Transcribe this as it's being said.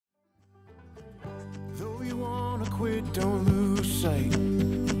quit, don't lose sight.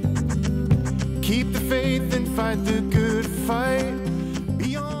 Keep the faith and fight the good fight.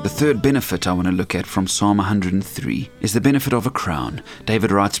 The third benefit I want to look at from Psalm 103 is the benefit of a crown.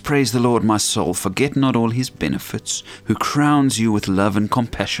 David writes, "Praise the Lord, my soul, forget not all his benefits, who crowns you with love and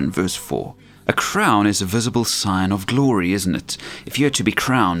compassion." Verse 4. A crown is a visible sign of glory, isn't it? If you were to be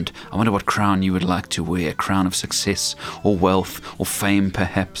crowned, I wonder what crown you would like to wear. A crown of success or wealth or fame,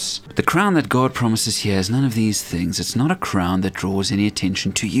 perhaps. But the crown that God promises here is none of these things. It's not a crown that draws any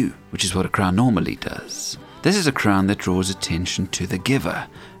attention to you, which is what a crown normally does. This is a crown that draws attention to the giver.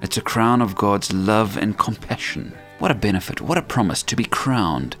 It's a crown of God's love and compassion. What a benefit, what a promise to be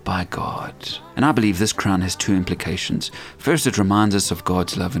crowned by God. And I believe this crown has two implications. First, it reminds us of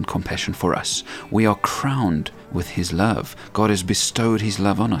God's love and compassion for us. We are crowned with his love. God has bestowed his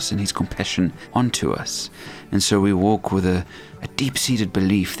love on us and his compassion onto us. And so we walk with a deep-seated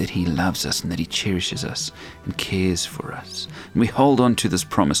belief that he loves us and that he cherishes us and cares for us. And we hold on to this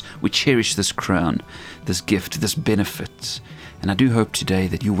promise. We cherish this crown, this gift, this benefit. And I do hope today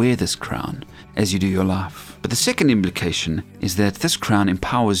that you wear this crown as you do your life. But the second implication is that this crown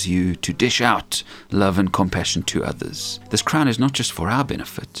empowers you to dish out love and compassion to others. This crown is not just for our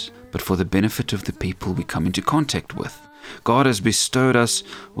benefit, but for the benefit of the people we come into contact with. God has bestowed us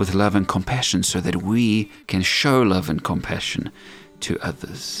with love and compassion so that we can show love and compassion to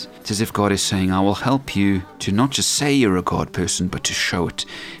others. It's as if God is saying, I will help you to not just say you're a God person, but to show it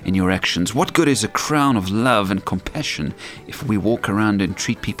in your actions. What good is a crown of love and compassion if we walk around and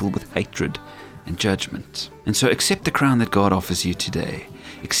treat people with hatred and judgment? And so accept the crown that God offers you today.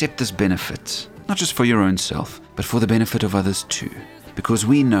 Accept this benefit, not just for your own self, but for the benefit of others too. Because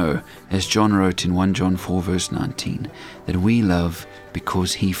we know, as John wrote in 1 John 4 verse 19, that we love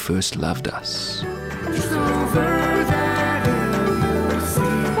because he first loved us.